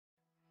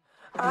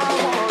What's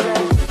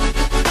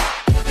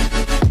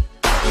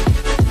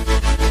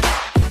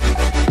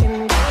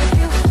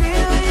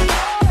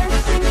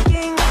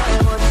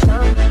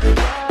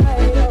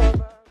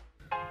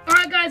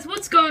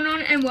going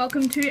on, and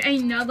welcome to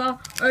another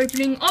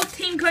opening of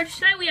Teamcoach.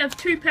 Today we have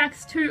two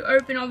packs to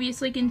open,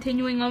 obviously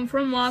continuing on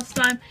from last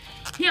time.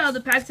 Here are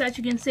the packs. As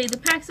you can see, the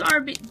packs are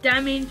a bit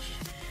damaged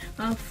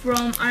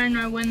from, I don't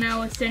know, when they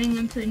were sending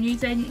them to the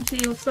news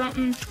agency or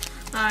something.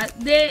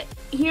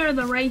 Here are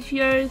the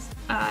ratios,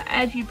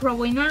 as you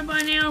probably know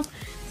by now,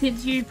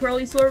 since you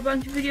probably saw a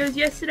bunch of videos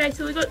yesterday.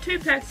 So we've got two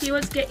packs here.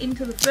 Let's get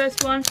into the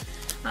first one.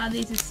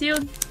 These are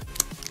sealed.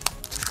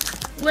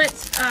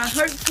 Let's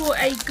hope for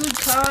a good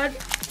card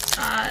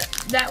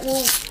that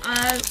will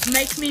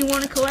make me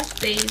want to collect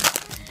these,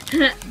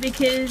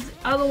 because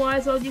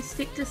otherwise I'll just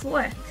stick to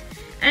select.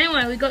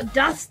 Anyway, we got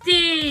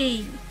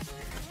Dusty,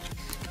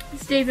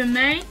 Stephen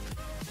May,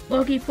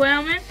 Lockie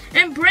Plowman,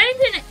 and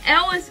Brandon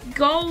Ellis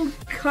gold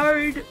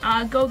code,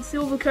 gold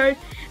silver code,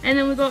 and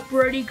then we got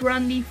Brodie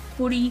Grundy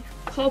footy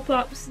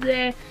pop-ups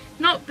there.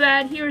 Not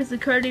bad. Here is the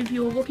code if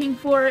you're looking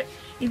for it,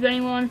 if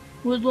anyone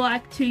would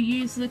like to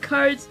use the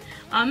codes.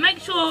 Make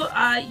sure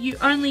you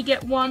only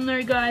get one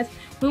though, guys.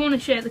 We want to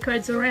share the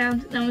codes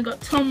around. Then we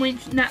got Tom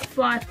Lynch, Nat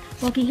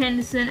Fife, Lockie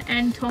Henderson,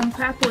 and Tom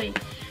Papley.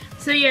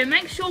 So yeah,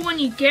 make sure when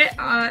you get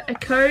a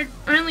code,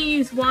 only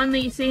use one that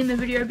you see in the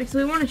video, because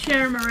we want to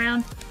share them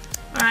around.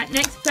 Alright,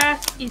 next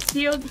pack is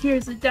sealed.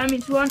 Here's the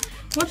damaged one.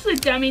 Watch the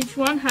damaged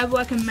one have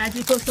like a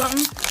magic or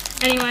something.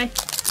 Anyway,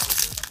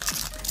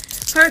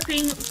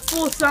 hoping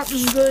for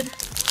something good.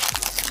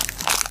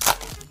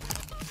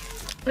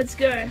 Let's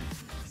go.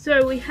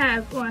 So we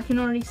have, I can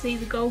already see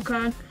the gold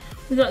card.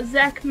 We got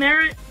Zach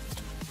Merritt.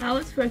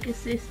 Let's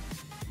focus this.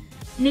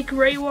 Nick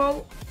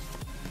Rewalt,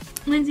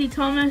 Lindsay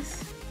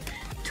Thomas,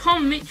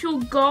 Tom Mitchell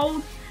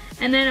gold,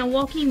 and then a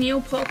Lockie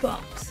Neal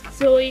pop-ups.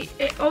 So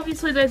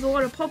obviously there's a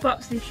lot of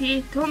pop-ups this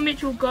year. Tom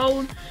Mitchell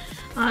gold.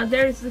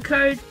 There's the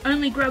code.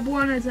 Only grab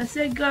one, as I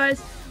said,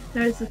 guys.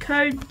 There's the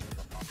code.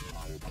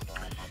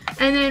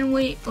 And then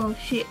we,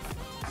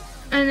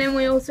 and then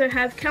we also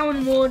have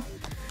Callan Ward,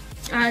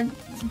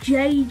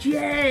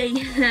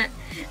 JJ,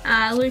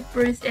 Luke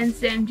Bruce, and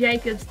Sam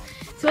Jacobs.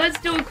 So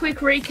let's do a quick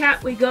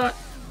recap. We got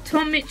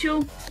Tom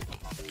Mitchell,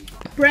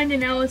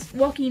 Brandon Ellis,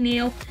 Lockie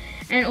Neal,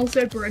 and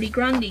also Brodie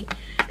Grundy.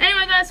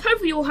 Anyway, guys,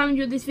 hopefully you all have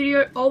enjoyed this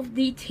video of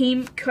the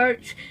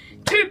Teamcoach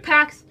 2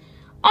 packs.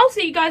 I'll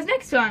see you guys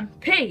next time.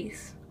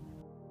 Peace.